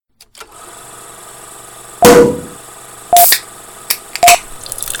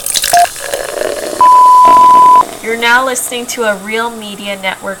You're now listening to a Real Media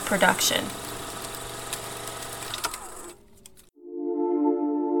Network production.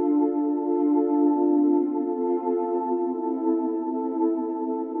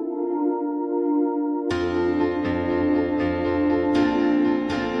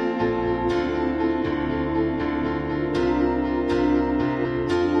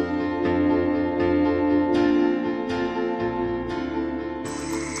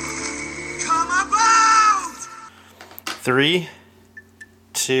 Three,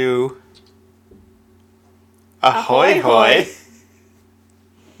 two, ahoy, hoy.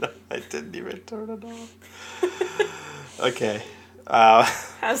 I didn't even turn it off. Okay.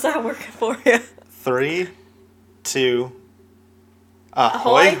 How's that working for you? 3, 2,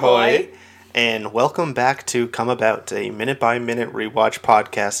 ahoy, hoy. And welcome back to Come About, a minute-by-minute rewatch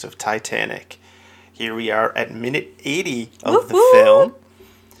podcast of Titanic. Here we are at minute 80 of the film.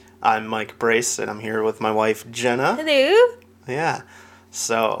 I'm Mike Brace, and I'm here with my wife, Jena. Hello. Yeah.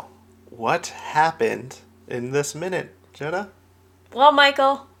 So, what happened in this minute, Jena? Well,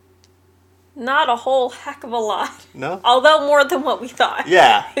 Michael, not a whole heck of a lot. No? Although more than what we thought.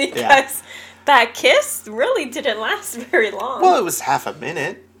 Yeah. Because that kiss really didn't last very long. Well, it was half a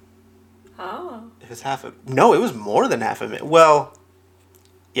minute. Oh. It was No, it was more than half a minute. Well,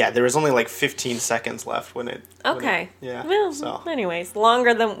 yeah, there was only like 15 seconds left when it... Okay. Well, anyways,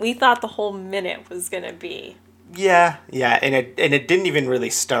 longer than we thought the whole minute was going to be. Yeah, and it didn't even really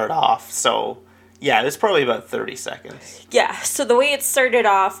start off, so... Yeah, it was probably about 30 seconds. Yeah, so the way it started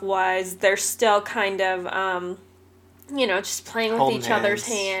off was they're still kind of, just playing with each other's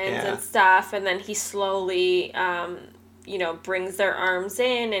hands and stuff, and then he slowly, brings their arms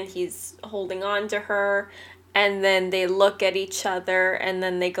in, and he's holding on to her, and then they look at each other, and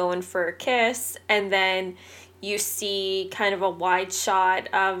then they go in for a kiss, and then you see kind of a wide shot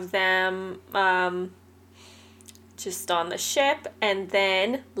of them, just on the ship, and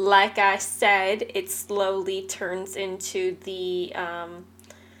then, like I said, it slowly turns into the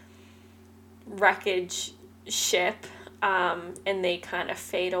wreckage ship, and they kind of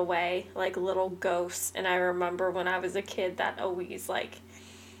fade away like little ghosts. And I remember when I was a kid, that always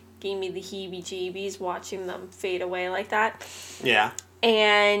gave me the heebie-jeebies watching them fade away like that. Yeah.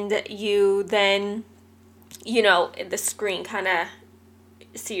 And you then, the screen kind of,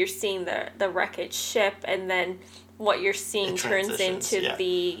 so you're seeing the wreckage ship, and then what you're seeing turns into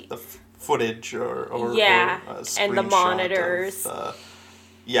the footage or and the monitors.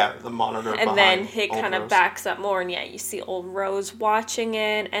 The monitor. And then it kind of backs up more, and you see old Rose watching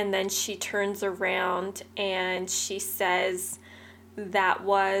it, and then she turns around and she says that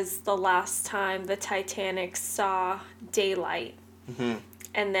was the last time the Titanic saw daylight. Mm-hmm.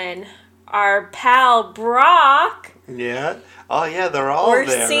 And then our pal Brock. Yeah. Oh, yeah, they're all We're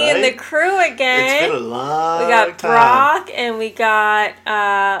there, seeing the crew again. It's been a long We got time. Brock, and we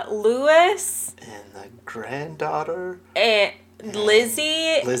got Lewis. And the granddaughter. And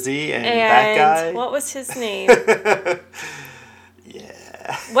Lizzie. And that guy. What was his name?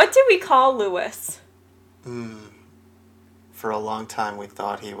 Yeah. What did we call Lewis? For a long time, we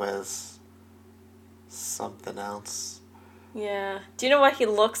thought he was something else. Yeah. Do you know what he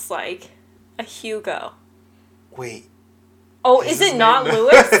looks like? A Hugo. Wait. Oh, is it not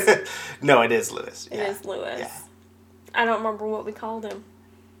Lewis? No, it is Lewis. It is Lewis. Yeah. I don't remember what we called him.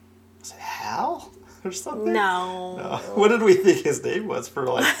 Was it Hal or something? No. What did we think his name was for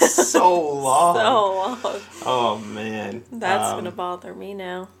so long? So long. Oh, man. That's going to bother me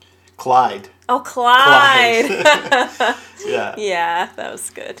now. Clyde. Oh, Clyde. Yeah. Yeah, that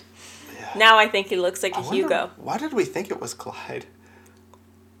was good. Yeah. Now I think he looks like a Hugo. Why did we think it was Clyde?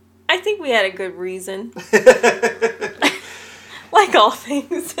 I think we had a good reason. Like all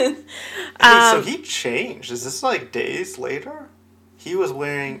things. So he changed. Is this days later?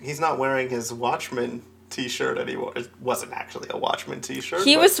 He's not wearing his Watchman t-shirt anymore. It wasn't actually a Watchman t-shirt.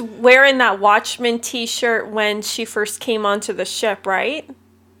 He was wearing that Watchman t-shirt when she first came onto the ship, right?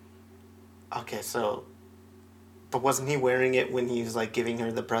 Okay, but wasn't he wearing it when he was giving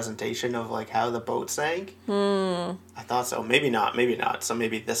her the presentation of how the boat sank? I thought so. Maybe not. So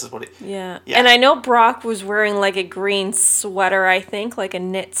maybe this is what it... Yeah. And I know Brock was wearing a green sweater, I think, a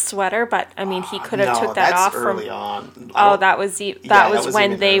knit sweater, but he could have took that off early on. Oh, that was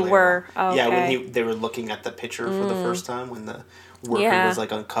when they were... Oh, okay. Yeah, when they were looking at the picture for the first time, when the worker was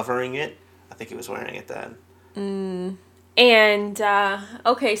uncovering it. I think he was wearing it then. And,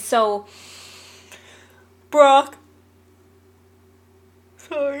 okay, so Brock...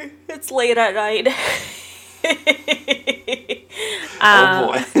 Sorry, it's late at night. Oh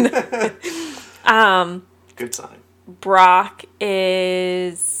boy. Good sign. Brock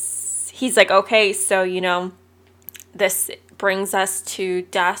he's like, okay, so, this brings us to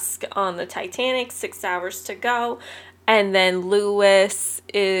dusk on the Titanic, 6 hours to go. And then Lewis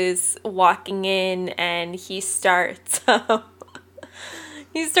is walking in and he starts going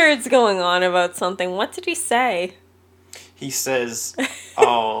on about something. What did he say? He says,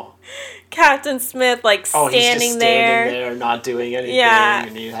 oh... Captain Smith, like, standing he's just there. standing there, not doing anything,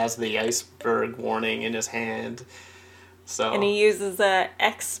 and he has the iceberg warning in his hand. So. And he uses a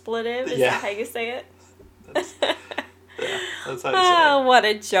expletive. Is that how you say it? That's how you say it. What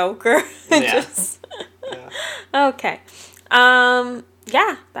a joker. Yeah. Okay.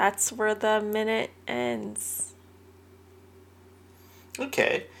 Yeah, that's where the minute ends.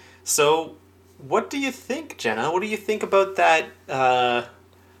 Okay. So, what do you think, Jenna? What do you think about that?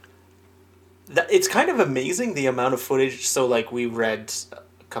 It's kind of amazing the amount of footage. So, like, we read a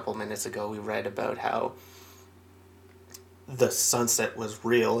couple minutes ago, we read about how the sunset was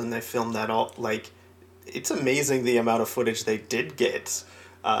real and they filmed that all. Like, it's amazing the amount of footage they did get.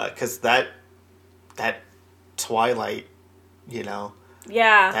 Because that twilight, Yeah.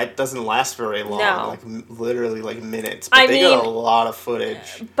 that doesn't last very long. No. Like, literally, like, minutes. But they got a lot of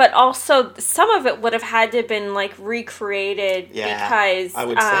footage. But also, some of it would have had to have been, like, recreated because I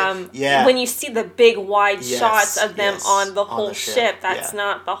would say, when you see the big wide shots of them on the whole ship, that's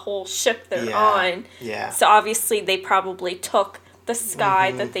not the whole ship they're on. Yeah. So, obviously, they probably took the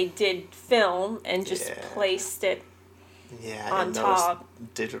sky that they did film and just placed it on top. Those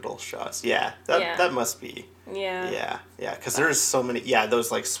digital shots. Yeah. That must be... Yeah. Because there's so many... Yeah,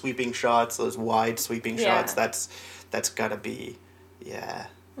 those, like, sweeping shots, those wide sweeping shots, that's gotta be... Yeah.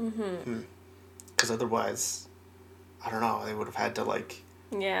 Because otherwise, I don't know, they would have had to, like...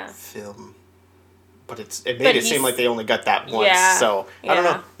 Film... But it made it seem like they only got that once, so... I don't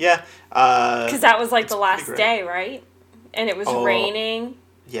know. Yeah. Because that was, like, the last day, right? And it was raining.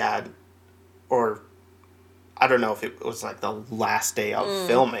 Yeah. Or... I don't know if it was, like, the last day of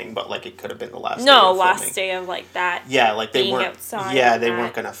filming, but, like, it could have been the last day of filming. No, last day of, like, that. Yeah, like, they weren't... outside. Yeah, they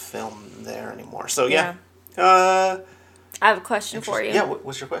weren't going to film there anymore. So, yeah. I have a question for you. Yeah,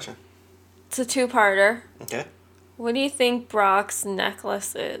 what's your question? It's a two-parter. Okay. What do you think Brock's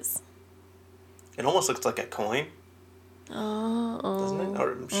necklace is? It almost looks like a coin. Doesn't it?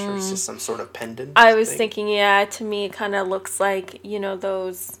 Or I'm sure it's just some sort of pendant. I was thinking, to me it kind of looks like,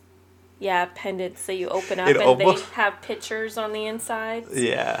 those... Yeah, pendants that you open up and they have pictures on the inside.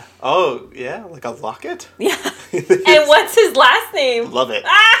 Yeah. Oh, yeah, like a locket? Yeah. And what's his last name? Love it.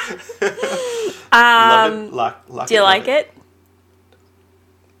 Love it. Locket, do you like it?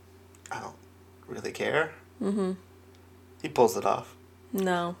 I don't really care. Mm-hmm. He pulls it off.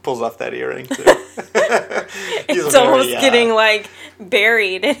 No. Pulls off that earring, too. It's almost getting, like,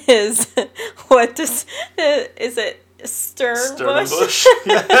 buried in his... is it... Sternbush.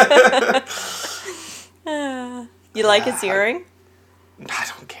 You like his earring? I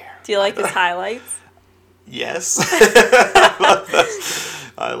don't care. Do you like his highlights? Yes.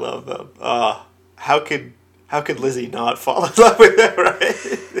 I love them. How could Lizzie not fall in love with him, right?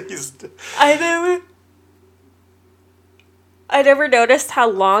 I never noticed how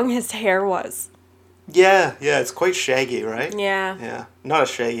long his hair was. Yeah, it's quite shaggy, right? Yeah. Yeah. Not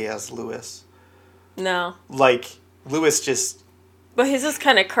as shaggy as Lewis. No. Like, Lewis just... But his is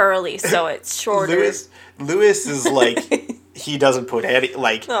kind of curly, so it's shorter. Lewis is like, he doesn't put any,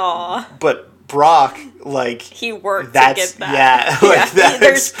 like... Aww. But Brock, like... He worked to get that. Yeah, like that's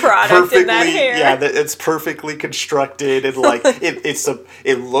there's product in that hair. Yeah, it's perfectly constructed, and like,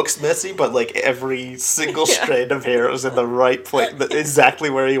 it looks messy, but like every single strand of hair is in the right place,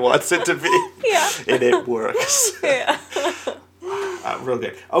 exactly where he wants it to be. Yeah. And it works. Yeah. Real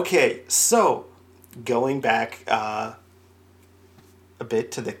good. Okay, so... Going back a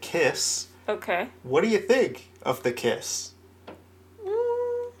bit to the kiss. Okay. What do you think of the kiss?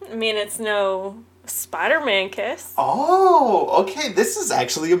 I mean, it's no Spider-Man kiss. Oh, okay. This is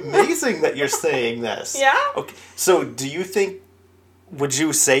actually amazing that you're saying this. Yeah? Okay. So, do you think... Would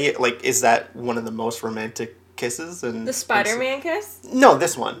you say, like, is that one of the most romantic kisses? The Spider-Man kiss? No,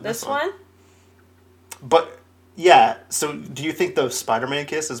 this one. This one? But, yeah. So, do you think the Spider-Man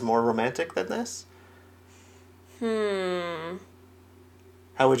kiss is more romantic than this?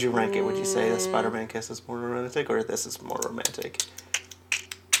 How would you rank it? Would you say the Spider-Man kiss is more romantic, or this is more romantic?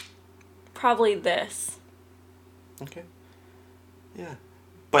 Probably this. Okay. Yeah.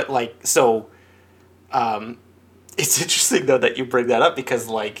 But, like, so, it's interesting, though, that you bring that up, because,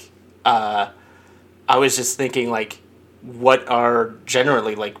 like, I was just thinking, like, what are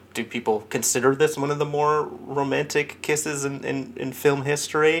generally, like, do people consider this one of the more romantic kisses in film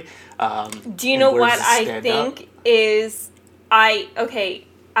history? Do you know what I think is... I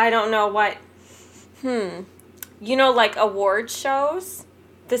don't know what... like award shows.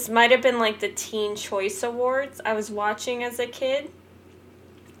 This might have been like the Teen Choice Awards I was watching as a kid.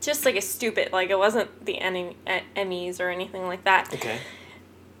 Just like a stupid, like it wasn't the Emmys or anything like that. Okay.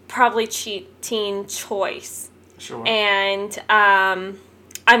 Probably Teen Choice. Sure. And,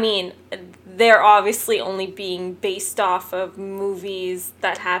 I mean, they're obviously only being based off of movies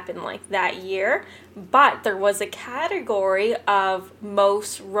that happened like that year. But there was a category of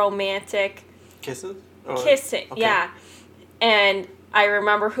most romantic... Kisses? Kissing, okay. Yeah. And I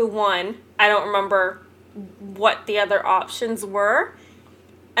remember who won. I don't remember what the other options were.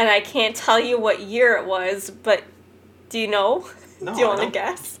 And I can't tell you what year it was, but do you know? No, do you want to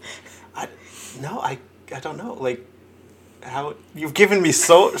guess? I don't know. Like, how you've given me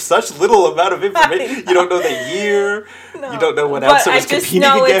such little amount of information. You don't know the year. No. You don't know what else it was competing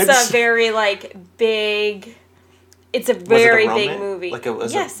against. I just know it's a very big. It's a very big movie. Like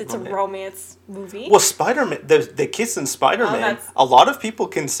it's a romance movie. Well, Spider-Man, the kiss in Spider-Man, a lot of people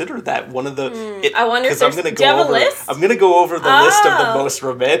consider that one of the... I wonder if there's... Do you have a list? I'm going to go over the list of the most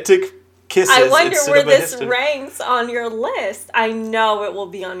romantic kisses. I wonder where this ranks on your list. I know it will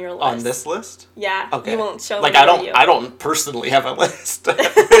be on your list. On this list? Yeah. Okay. You won't show me. I don't personally have a list.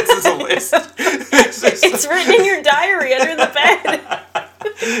 This is a list. It's written in your diary under the bed.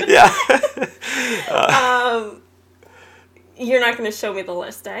 Yeah. You're not going to show me the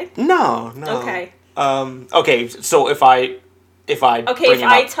list, eh? No. Okay. Okay, so if I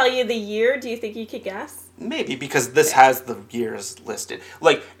tell you the year, do you think you could guess? Maybe, because this has the years listed.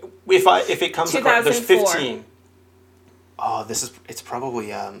 Like, if it comes across, there's 15. Oh, it's probably,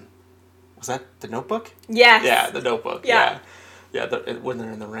 was that The Notebook? Yes. Yeah, The Notebook. Yeah. Yeah, when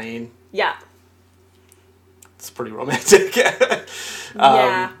they're in the rain. Yeah. It's pretty romantic.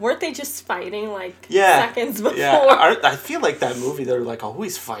 Yeah. Weren't they just fighting seconds before? Yeah. I feel like that movie, they're like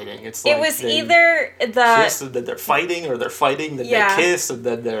always fighting. It's like it was either the kiss and then they're fighting, or they're fighting, then they kiss, and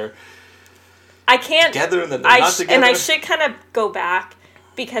then they're together, and then they're not together. And I should kind of go back,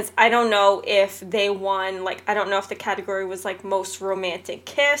 because I don't know if they won, I don't know if the category was most romantic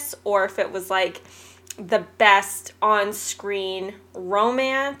kiss, or if it was the best on-screen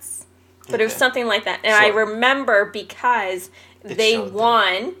romance. But it was something like that. And I remember because they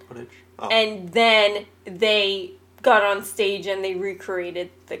won, and then they got on stage and they recreated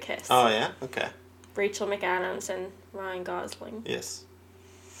the kiss. Oh, yeah? Okay. Rachel McAdams and Ryan Gosling. Yes.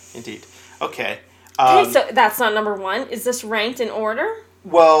 Indeed. Okay. Okay, so that's not number one. Is this ranked in order?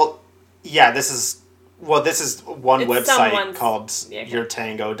 Well, yeah, this is one website called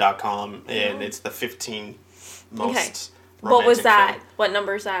yourtango.com, and it's the 15 most romantic What was that? film. What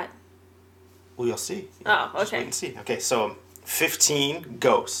number is that? Well, you'll see. Oh, okay. Just wait and see. Okay, so 15,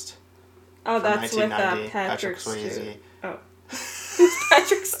 Ghost. Oh, that's with Patrick Swayze. Oh.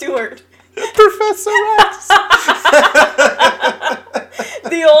 Patrick Stewart. Professor X.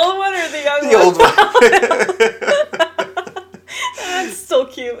 The old one or the young one? The old one. That's so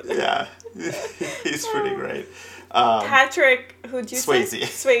cute. Yeah. He's pretty great. Patrick, who'd you say?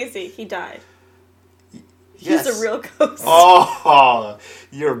 Swayze. He died. Yes. He's a real ghost. Oh,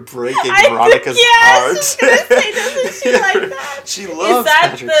 you're breaking Veronica's heart. I was going to say, doesn't she like that? She loves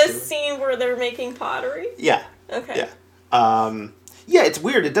Patrick the scene where they're making pottery? Yeah. Okay. Yeah. Yeah, it's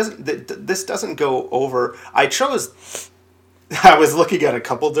weird. This doesn't go over. I was looking at a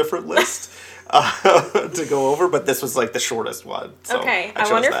couple different lists to go over, but this was the shortest one. So okay.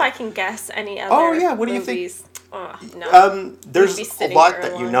 I wonder if I can guess any other movies. What do you think? Oh, no. There's a lot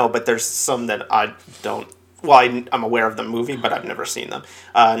that you know, but there's some that I don't. Well, I'm aware of the movie, but I've never seen them.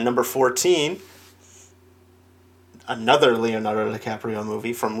 Number 14, another Leonardo DiCaprio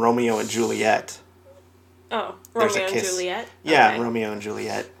movie from Romeo and Juliet. Oh, Romeo and Juliet? Yeah, okay. Romeo and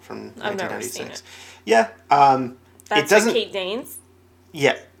Juliet from 1996. I've never seen it. Yeah. That's with Kate Danes?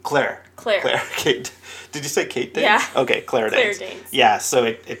 Yeah, Claire. Kate. Did you say Kate Danes? Yeah. Okay, Claire Danes. Yeah, so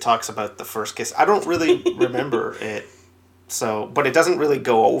it talks about the first kiss. I don't really remember it. So, but it doesn't really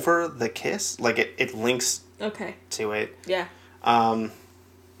go over the kiss. It links to it. Yeah. The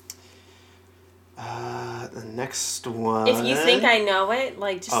next one. If you think I know it,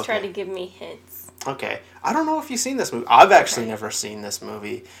 just try to give me hints. Okay. I don't know if you've seen this movie. I've actually never seen this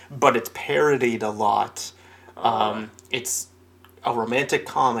movie, but it's parodied a lot. It's a romantic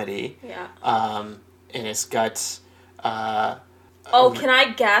comedy. Yeah. And it's got... can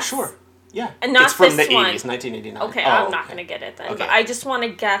I guess? Sure. Yeah. And not it's from this the 80s, one. 1989. Okay, I'm not going to get it then. Okay. But I just want to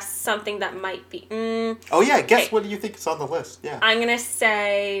guess something that might be... Oh, yeah. Guess what do you think is on the list? Yeah. I'm going to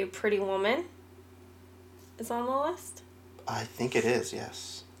say Pretty Woman is on the list. I think it is,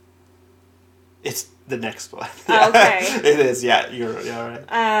 yes. It's the next one. Oh, okay. It is, yeah. You're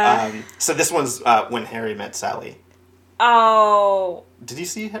right. So this one's When Harry Met Sally. Oh. Did you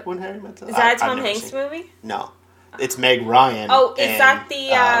see When Harry Met Sally? Is that a Tom Hanks movie? No. It's Meg Ryan. Oh, is that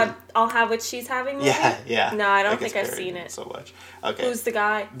the I'll Have What She's Having movie? Yeah. No, I don't think I've seen it. So much. Okay. Who's the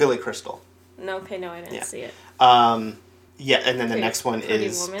guy? Billy Crystal. No, okay, no, I didn't see it. Yeah, and then the next one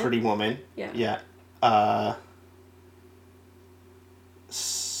is Woman? Pretty Woman. Yeah.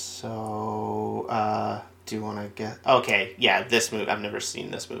 Do you want to get... Okay, yeah, this movie. I've never seen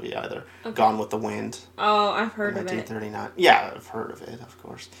this movie either. Okay. Gone with the Wind. Oh, I've heard of it. 1939. Yeah, I've heard of it, of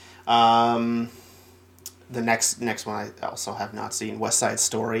course. The next one I also have not seen, West Side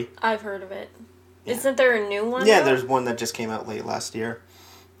Story. I've heard of it. Yeah. Isn't there a new one? Yeah, there's one that just came out late last year.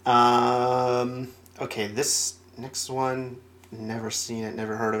 Okay, this next one, never seen it,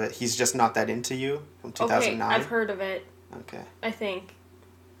 never heard of it. He's Just Not That Into You from 2009. Okay, I've heard of it. Okay. I think.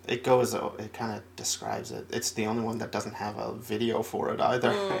 It kind of describes it. It's the only one that doesn't have a video for it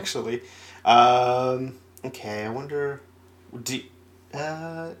either, actually. Okay, I wonder...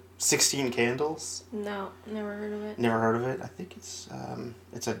 16 Candles? No, never heard of it. Never heard of it? I think it's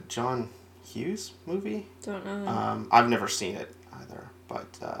a John Hughes movie. Don't know. I've never seen it either,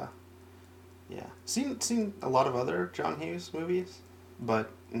 but yeah. Seen a lot of other John Hughes movies,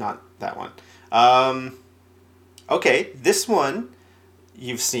 but not that one. Okay, this one...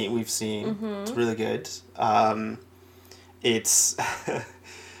 we've seen. Mm-hmm. It's really good. It's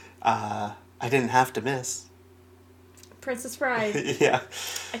I Didn't Have to Miss. Princess Bride. Yeah.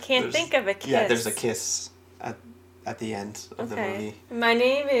 I can't think of a kiss. Yeah, there's a kiss at the end of the movie. My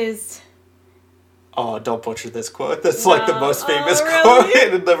name is... Oh, don't butcher this quote. That's like the most famous really? quote,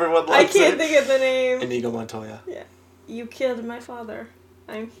 and everyone likes it. I can't think of the name. Inigo Montoya. Yeah. You killed my father.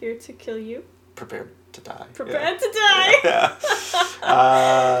 I'm here to kill you. Prepared to die. Prepared to die. Yeah.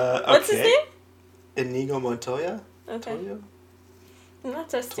 Okay. What's his name? Inigo Montoya. Okay. Toyo? I'm not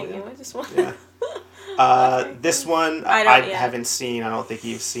testing Toyo? you. I just want. Yeah. Okay. This one I haven't seen. I don't think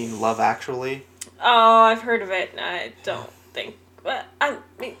you've seen Love Actually. Oh, I've heard of it. I don't think. But I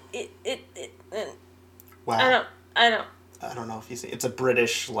mean, Wow. I don't. I don't know if you've seen. It's a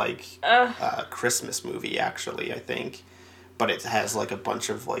British Christmas movie, actually. I think, but it has like a bunch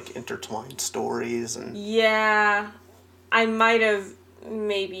of like intertwined stories and. Yeah, I might have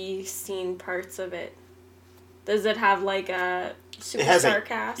maybe seen parts of it. Does it have like a superstar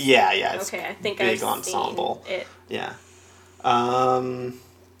cast? Yeah. It's okay, I think big I've ensemble. seen it. Yeah. Oh,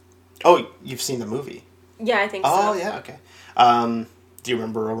 you've seen the movie? Yeah, I think so. Oh, yeah, okay. Do you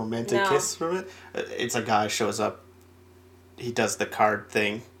remember a romantic kiss from it? It's a guy shows up. He does the card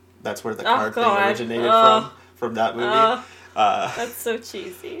thing. That's where the card thing originated from that movie. That's so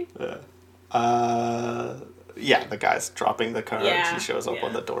cheesy. Yeah, the guy's dropping the card. Yeah, he shows up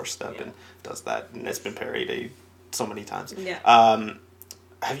on the doorstep and does that. And it's been parodied so many times. Yeah.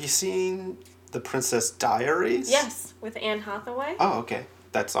 Have you seen The Princess Diaries? Yes, with Anne Hathaway. Oh, okay.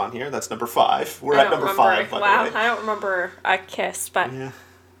 That's on here. That's number 5. We're at number 5, by the way. I don't remember a kiss, but yeah.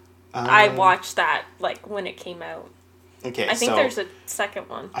 I watched that like when it came out. Okay, I think there's a second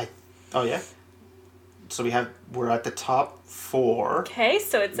one. Oh yeah. So we're at the top 4. Okay,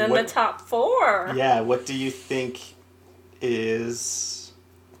 so it's in the top 4. Yeah. What do you think is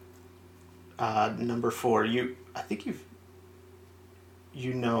number 4? I think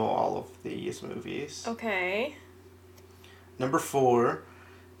you know all of these movies. Okay. Number 4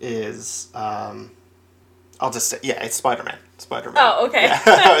 is I'll just say it's Spider-Man. Oh, okay. Yeah.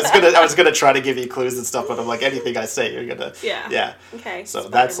 I was gonna try to give you clues and stuff, but I'm like anything I say you're gonna Okay. So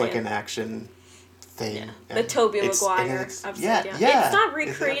that's like an action thing. Yeah. The Tobey Maguire. Yeah. It's not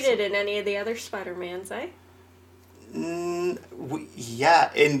recreated in any of the other Spider-Mans, eh?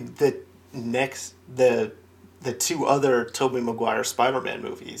 Yeah, in the 2 other Tobey Maguire Spider-Man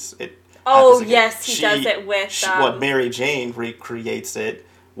movies, it. Oh yes, he does it with. Mary Jane recreates it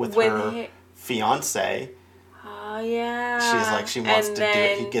with her fiance. Oh yeah. She's like she wants to do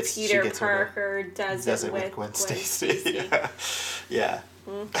it. Peter Parker does it with Gwen Stacy. Yeah.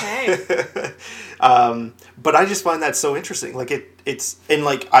 Okay. But I just find that so interesting. Like it's and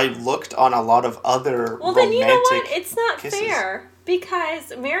like I looked on a lot of other. Well, then you know what? It's not fair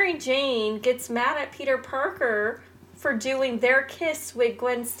because Mary Jane gets mad at Peter Parker for doing their kiss with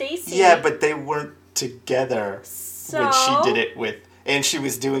Gwen Stacy. Yeah, but they weren't together when she did it with, and she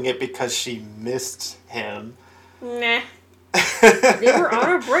was doing it because she missed him. Nah. They were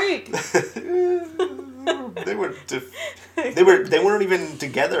on a break. They weren't even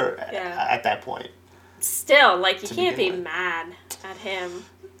together at that point. Still, like you can't be mad at him.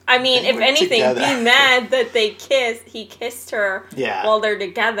 I mean, if anything, be mad that he kissed her while they're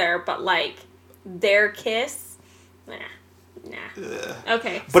together, but like their kiss. Nah.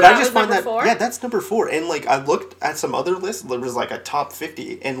 Okay. But so I just find that 4? Yeah, that's number 4. And like I looked at some other lists, there was like a top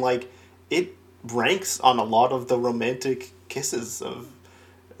 50, and like it ranks on a lot of the romantic kisses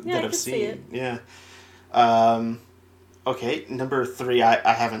that I've seen. See it. Yeah. Okay, number 3.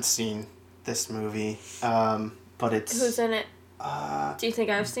 I haven't seen this movie, but it's who's in it? Do you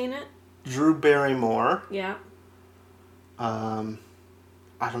think I've seen it? Drew Barrymore. Yeah. I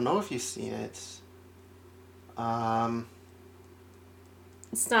don't know if you've seen it.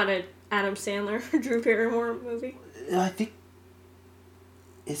 It's not an Adam Sandler or Drew Barrymore movie. I think.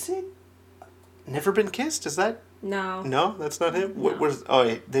 Is it? Never Been Kissed? Is that? No. No, that's not him. No. What was? Oh,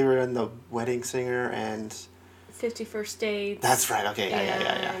 wait, they were in The Wedding Singer and 50 First Dates. That's right. Okay.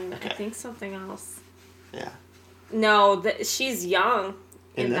 Yeah. And okay. I think something else. Yeah. No, she's young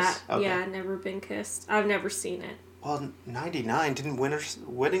in this? that. Okay. Yeah, Never Been Kissed. I've never seen it. Well, 99 didn't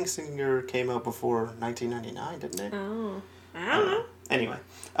Wedding Singer came out before 1999, didn't it? Oh, I don't know. Anyway.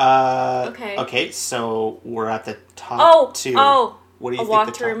 Okay. Okay, so we're at the top 2. Oh. What do you A think?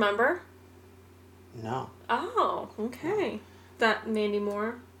 Walk to Remember. No. Oh, okay. That Mandy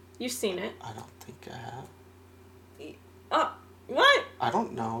Moore. You've seen it. I don't think I have. Oh, what? I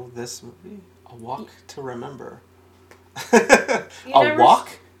don't know this movie. A Walk to Remember.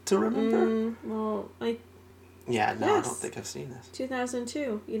 Walk to Remember? Well, Yeah, no, yes. I don't think I've seen this.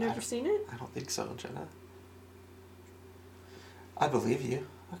 2002. You never seen it? I don't think so, Jenna. I believe you.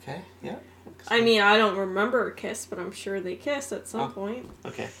 Okay, yeah. I mean, I don't remember a kiss, but I'm sure they kissed at some point.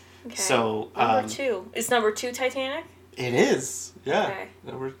 Okay. Okay. So, number 2. Is number 2 Titanic? It is. Yeah. Okay.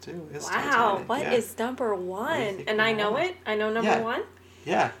 Number 2 is Titanic. Titanic. What is number 1? And I know it? I know number 1?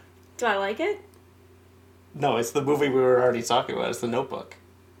 Yeah. Do I like it? No, it's the movie we were already talking about. It's The Notebook.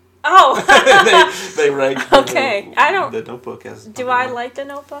 Oh! they ranked the Notebook as Do I like The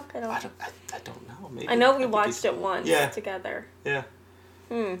Notebook? I don't know. Maybe. I know we watched it once together. Yeah.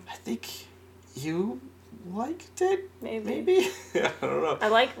 I think you liked it. Maybe. Yeah, I don't know. I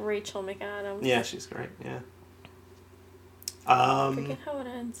like Rachel McAdams. Yeah, she's great. Yeah. I forget how it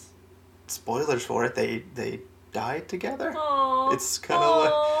ends. Spoilers for it. They died together. Aww. It's kind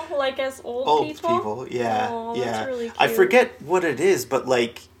of like as old people. Yeah. Aww, yeah. That's really cute. I forget what it is, but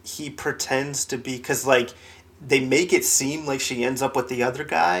like he pretends to be, because like they make it seem like she ends up with the other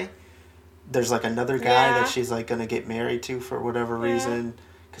guy. There's like another guy that she's like gonna get married to for whatever reason,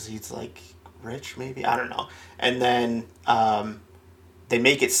 because he's like rich maybe, I don't know. And then they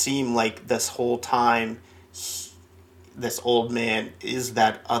make it seem like this whole time this old man is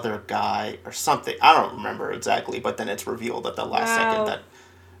that other guy or something. I don't remember exactly, but then it's revealed at the last second that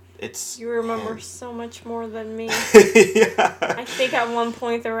it's you remember so much more than me. Yeah. I think at one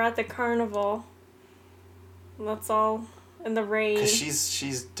point they were at the carnival. That's all. In the rain. Because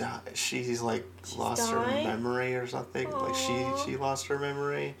she's like lost her memory or something. Aww. Like she lost her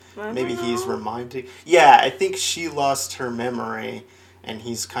memory. Maybe he's reminding. Yeah, I think she lost her memory, and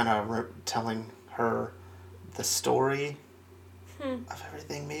he's kind of telling her the story of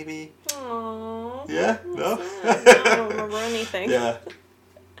everything. Maybe. Aww. Yeah. No. I don't remember anything. Yeah.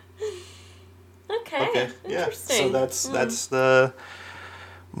 Okay. Yeah. Interesting. So that's the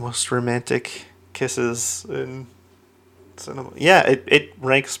most romantic kisses in cinema. Yeah, it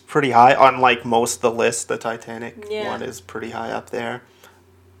ranks pretty high on like most of the lists. The Titanic one is pretty high up there.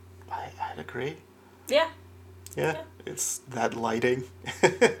 I'd agree. Yeah. Yeah. It's that lighting.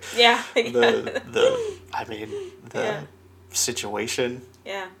 Yeah. The situation.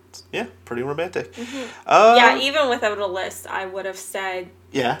 Yeah. Yeah, pretty romantic. Yeah, even without a list, I would have said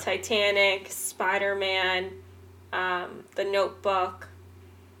Titanic, Spider-Man, The Notebook.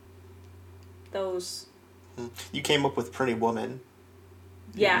 Those. You came up with Pretty Woman.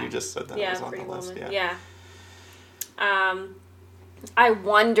 Yeah. You just said that was on the list. Yeah. I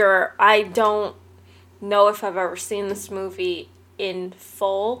wonder, I don't know if I've ever seen this movie in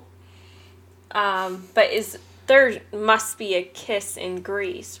full. But there must be a kiss in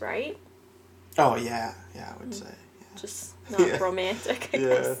Grease, right? Oh, yeah. Yeah, I would say. Yeah. Just not romantic, I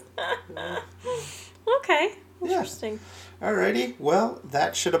guess. Okay. Interesting. Yeah. Alrighty. Well,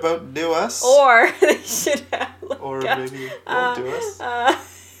 that should about do us. Or they should have maybe won't do us.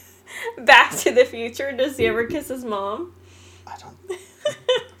 Back to the Future. Does he ever kiss his mom? I don't think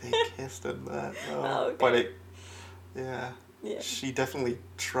they kissed in that. No. Oh, okay. But yeah. She definitely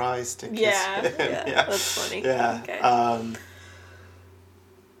tries to kiss him. Yeah. That's funny. Yeah. Okay.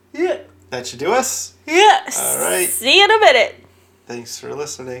 Yeah. That should do us. Yes. All right. See you in a minute. Thanks for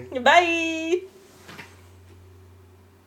listening. Bye.